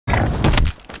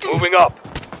Moving up.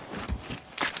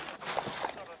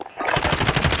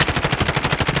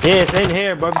 Yeah, it's in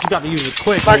here, bro, but you got to use it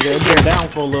quick, nigga. It's been down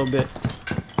for a little bit.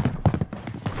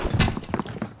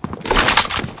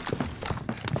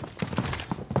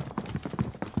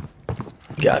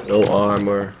 Got no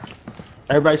armor.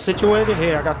 Everybody situated?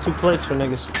 Here, I got 2 plates for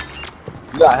niggas.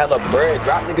 You got hella bread.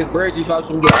 Drop niggas bread, you got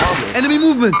some good armor. Enemy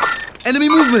movement! Enemy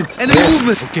movement! Enemy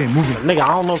movement! Okay, moving. Nigga, I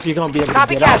don't know if you're gonna be able to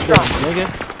get out there,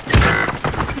 nigga.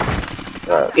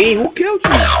 Hey, who killed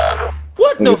you?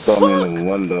 What the fuck?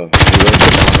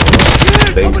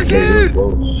 Over here!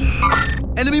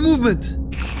 Enemy movement!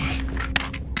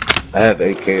 I have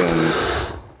AK on me.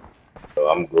 So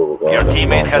I'm good. Your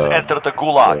teammate has entered the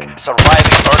gulag.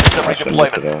 Surviving earns the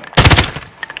redeployment.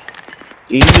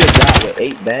 You just got with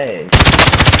 8 bags.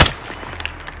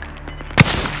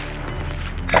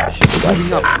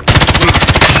 Moving up.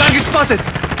 Target spotted!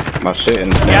 My shit in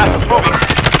Gas is moving.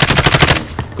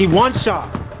 He one shot.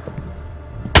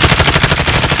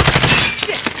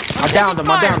 I downed him.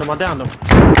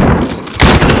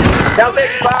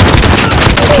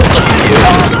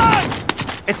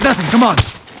 It's nothing, come on!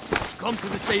 Come to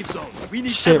the safe zone. We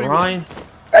need Shit, Ryan.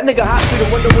 That nigga hot through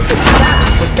the window with the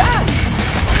shot.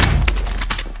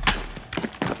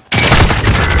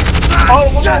 Oh,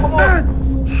 come on.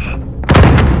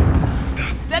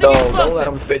 No, don't let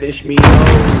him finish me, yo.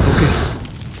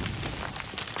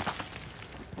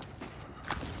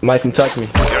 Mike can touch me.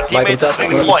 Your teammate is being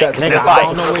deployed. Nigga, I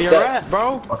don't know where you're at,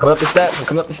 bro. I'm coming up the steps.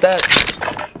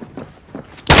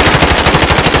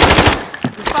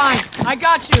 You're fine. I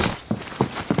got you.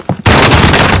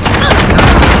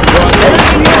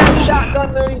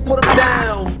 Shotgun there, put him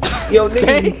down. Yo,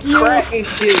 nigga, you cracking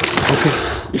shit.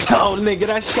 Yo, nigga,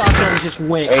 that shotgun just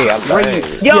went. Hey, I'm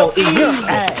lagging. Yo, eat your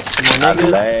ass, my I nigga.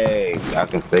 lag. I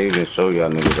can save and show y'all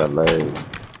niggas I lag.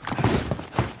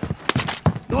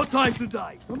 No time to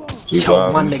die. Come on.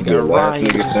 Yo, my nigga Ryan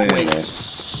just went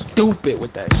stupid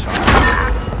with that shot.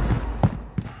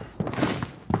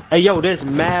 Hey, yo, there's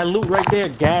mad loot right there.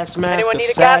 Gas mask, Anyone the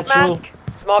need a gas satchel. mask?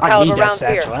 Small I caliber need that rounds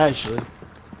here. satchel, actually.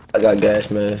 I got gas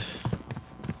mask.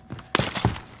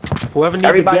 Whoever needs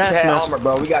Everybody the gas had mask. armor,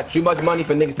 bro. We got too much money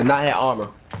for niggas to not have armor.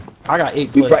 I got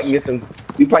 8 We probably plates. can get some.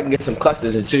 We probably can get some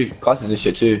clusters and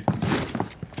shit too.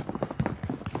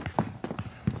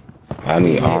 I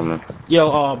need armor.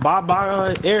 Yo, bye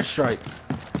airstrike.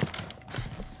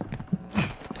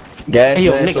 Gas Hey,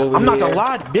 yo, mask nigga, over I'm not here. gonna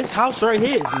lie. This house right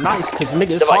here is nice, cause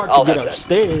nigga, it's They're like, hard to I'll get have that.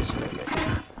 upstairs.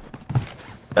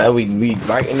 We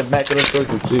right in the back of the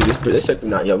circle too. This circle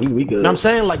not, yo. We good. You know what I'm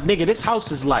saying? Like, nigga, this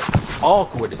house is like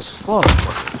awkward as fuck.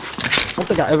 I don't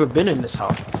think I ever been in this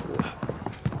house before.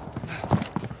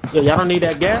 Yo, y'all don't need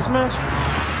that gas mask?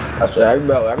 I swear,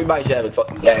 everybody should have a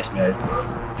fucking gas mask.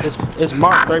 It's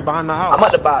marked right behind the house. I'm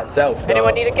about to buy a self.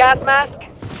 Anyone need a gas mask?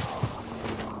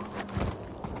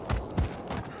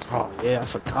 Oh yeah, I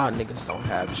forgot niggas don't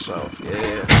have self.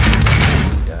 Yeah.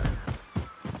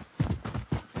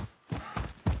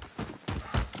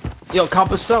 Yo,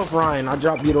 cop a self, Ryan. I'll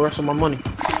drop you the rest of my money.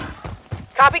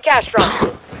 Copy cash from.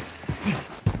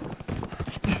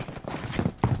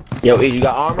 Yo, E, you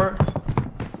got armor?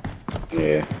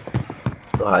 Yeah.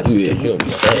 You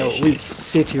Yo, we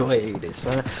situated,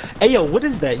 son. Hey, yo, what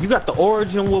is that? You got the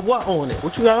origin with what on it?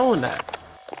 What you got on that?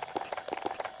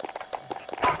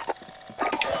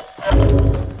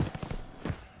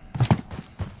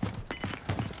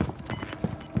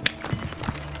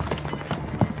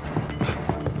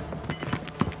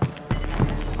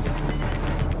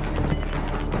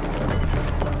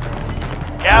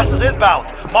 Gas is inbound.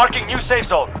 Marking new safe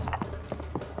zone.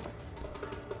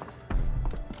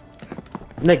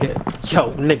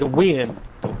 Nigga, we in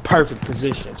the perfect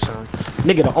position, son.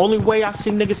 Nigga, the only way I see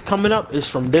niggas coming up is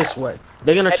from this way.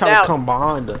 They're gonna try to come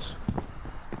behind us.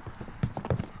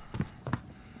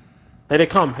 Here they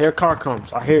come. Here a car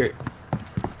comes. I hear it.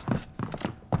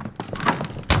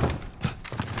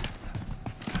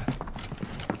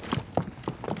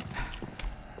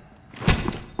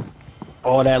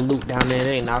 All that loot down there,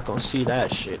 they ain't not gonna see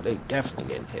that shit. They definitely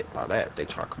getting hit by that if they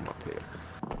try to come up here.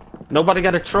 Nobody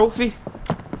got a trophy?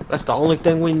 That's the only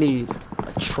thing we need.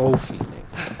 A trophy,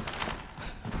 nigga.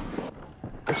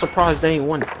 I'm surprised they ain't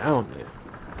one down there.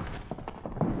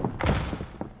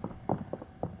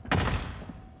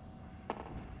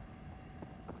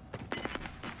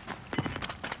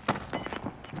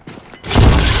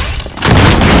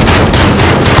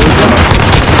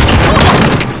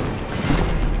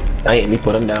 I ain't me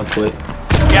put him down quick.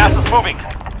 Gas is moving.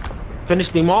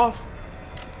 Finished him off?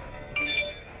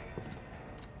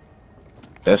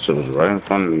 That shit was right in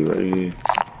front of me, right here.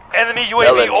 Enemy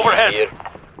UAV overhead.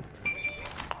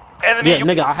 Enemy Yeah,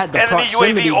 nigga, I had the enemy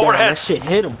proximity UAV down. overhead. That shit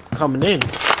hit him coming in.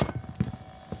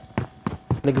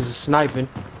 Niggas is sniping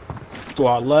to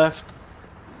our left.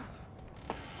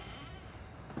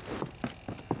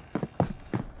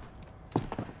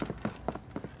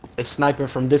 They sniping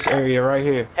from this area right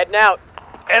here. Heading out.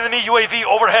 Enemy UAV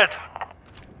overhead.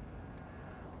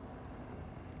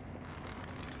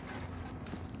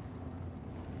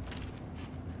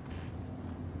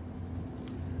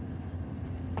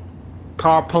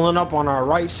 Car pulling up on our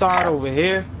right side over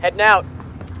here. Heading out.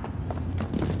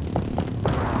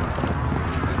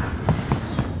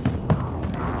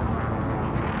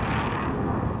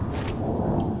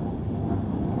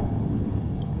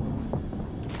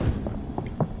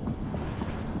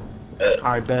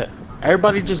 Alright, bet.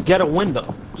 Everybody just get a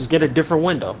window. Just get a different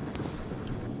window.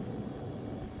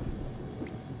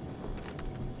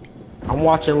 I'm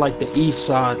watching like the east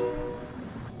side.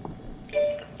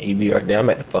 You be right there. I'm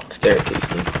at the fucking staircase.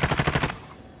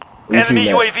 Man. Enemy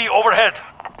UAV overhead.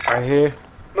 Right here.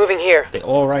 Moving here. They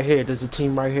all right here. There's a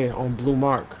team right here on blue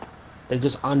mark. They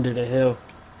just under the hill.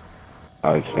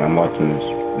 Alright, so I'm watching this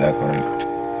back right.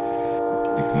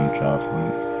 They come try for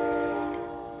it.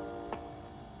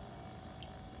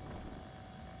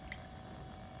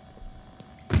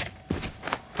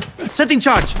 Setting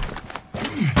charge.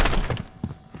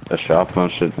 A shotgun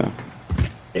shit then.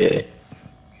 Yeah.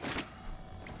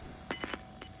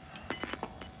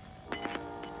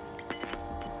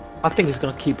 I think it's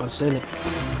gonna keep us in it.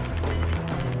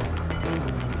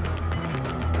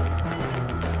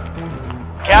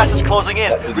 Gas is closing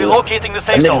in. Relocating the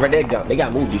safe And then zone. right there, they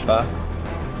got moved, G5.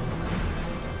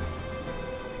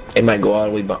 They might go all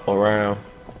the way around.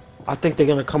 I think they're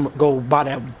gonna go by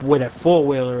that where that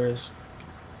four-wheeler is.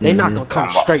 They not gonna come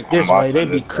straight this I'm way. They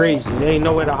watching be this, crazy. They ain't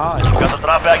nowhere to hide. Got the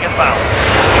drop bag inbound.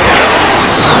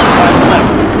 5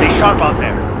 left. Stay sharp out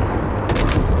there.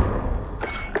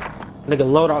 Nigga,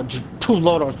 loadout, two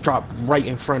loadouts dropped right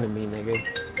in front of me, nigga.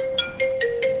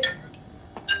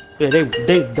 Yeah,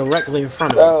 they directly in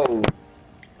front of me. Oh.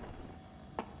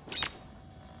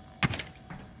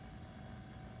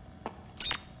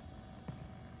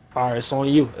 Alright, it's on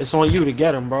you. It's on you to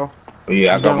get him, bro. But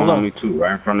yeah, I He's got down one low. on me too,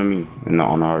 right in front of me, and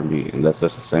on RB. Unless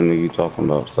that's the same thing you talking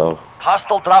about, so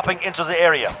Hostile dropping into the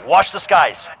area. Watch the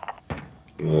skies.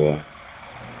 yeah.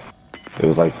 It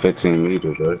was like 15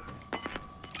 meters, right?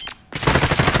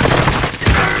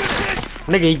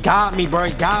 Nigga, he got me, bro.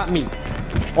 He got me.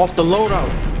 Off the loadout.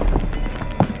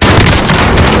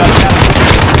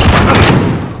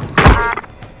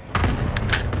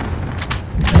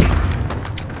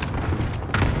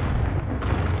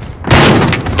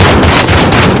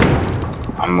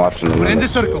 I'm watching the We're in window. the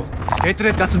circle.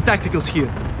 Hatred got some tacticals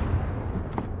here.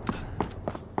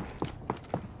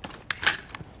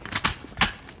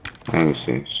 Let me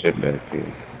see. Shit back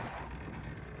here.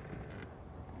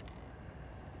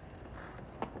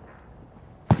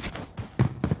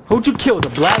 Who'd you kill? The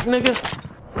black nigga?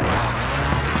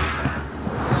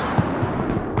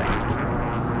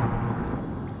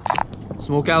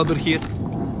 Smoke Albert here.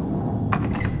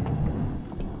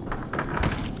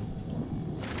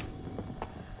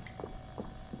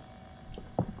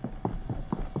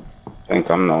 I think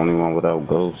I'm the only one without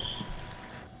ghosts.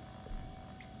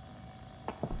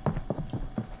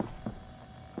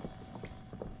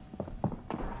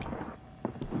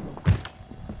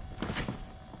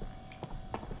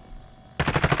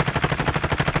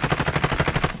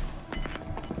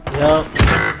 Yup.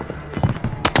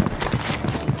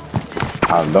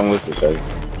 I'm done with this, eh?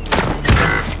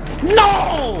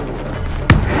 No!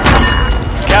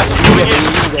 Gas is moving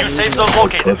in. New safe zone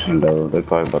located. Pushing though. They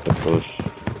probably about to push.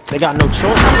 They got no choice.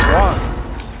 Why?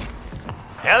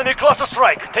 Enemy cluster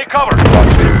strike. Take cover.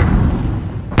 Watch it.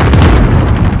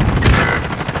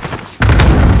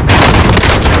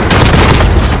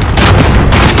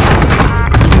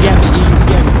 You get me, E, you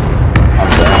get me. I'm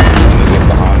down. Let me get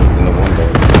behind us in the window.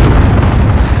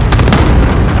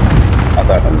 I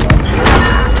got him now.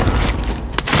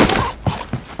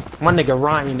 My nigga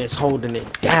Ryan is holding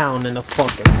it down in the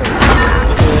fucking face.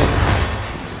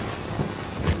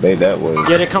 They that way.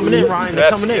 Yeah, they're coming in, Ryan. They're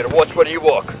coming in. Watch where you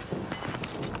walk.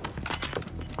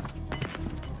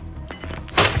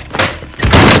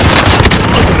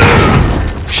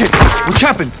 Shit, what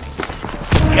happened?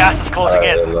 Gas is closing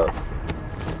in. Look.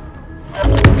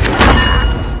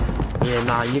 Yeah,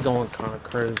 nah, you're going kind of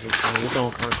crazy. Man. You're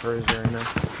going kind of crazy right now.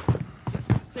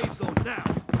 Safe zone now.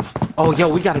 Oh, yo,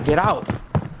 we gotta get out.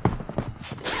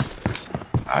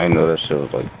 I didn't know that shit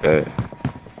was like that.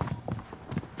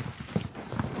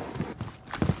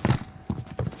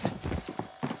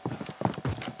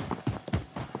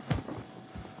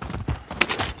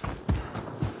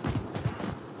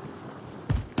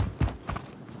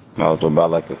 Might as well buy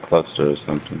like a cluster or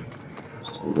something.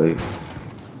 It's too late.